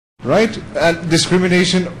right? And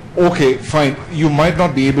discrimination, okay, fine. You might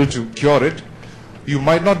not be able to cure it. You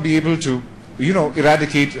might not be able to,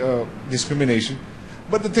 eradicate discrimination.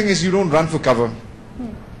 But the thing is, you don't run for cover,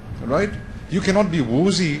 right? You cannot be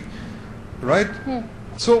woozy, right?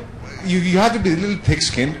 So you have to be a little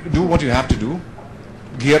thick-skinned, do what you have to do,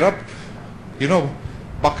 gear up,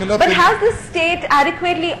 buckle up. But has the state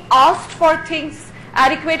adequately asked for things,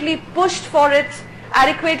 adequately pushed for it,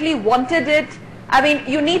 adequately wanted it? I mean,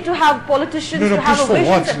 you need to have politicians to have a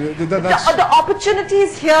vision. The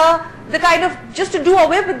opportunities here, the kind of, just to do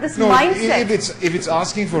away with this mindset. If it's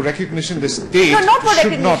asking for recognition, the state not for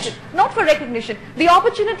should recognition. Not for recognition. The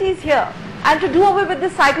opportunities here, and to do away with the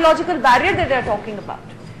psychological barrier that they're talking about.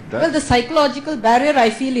 Well, the psychological barrier, I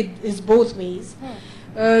feel it is both ways.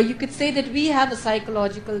 You could say that we have a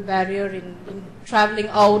psychological barrier in traveling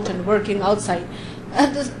out and working outside.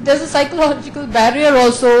 And there's a psychological barrier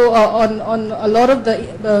also on a lot of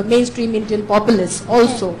the mainstream Indian populace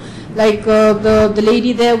also. Like the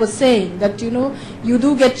lady there was saying that, you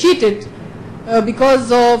do get cheated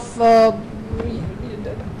because of the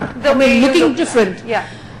way looking different. Yeah.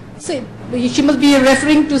 Say, she must be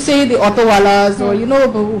referring to, say, the auto walas or,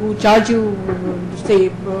 who charge you, say,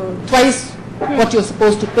 twice what you're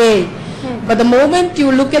supposed to pay. But the moment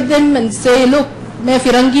you look at them and say, look, मैं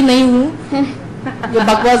फिरंगी नहीं हूँ, ये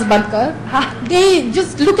बकवास बंद कर, they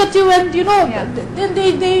just look at you and, then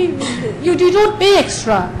you don't pay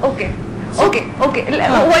extra. Okay. Okay.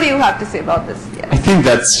 What do you have to say about this? Yeah. I think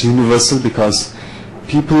that's universal because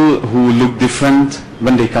people who look different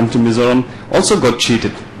when they come to Mizoram also got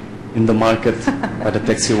cheated in the market by the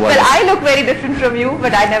taxi wires. Well, I look very different from you,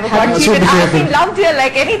 but I never got cheated. I've been loved here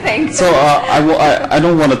like anything. So I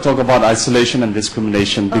don't want to talk about isolation and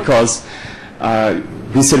discrimination because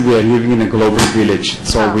we said we are living in a global village,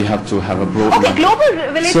 so we have to have a broad. Okay, global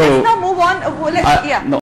village. Let's now move on. No,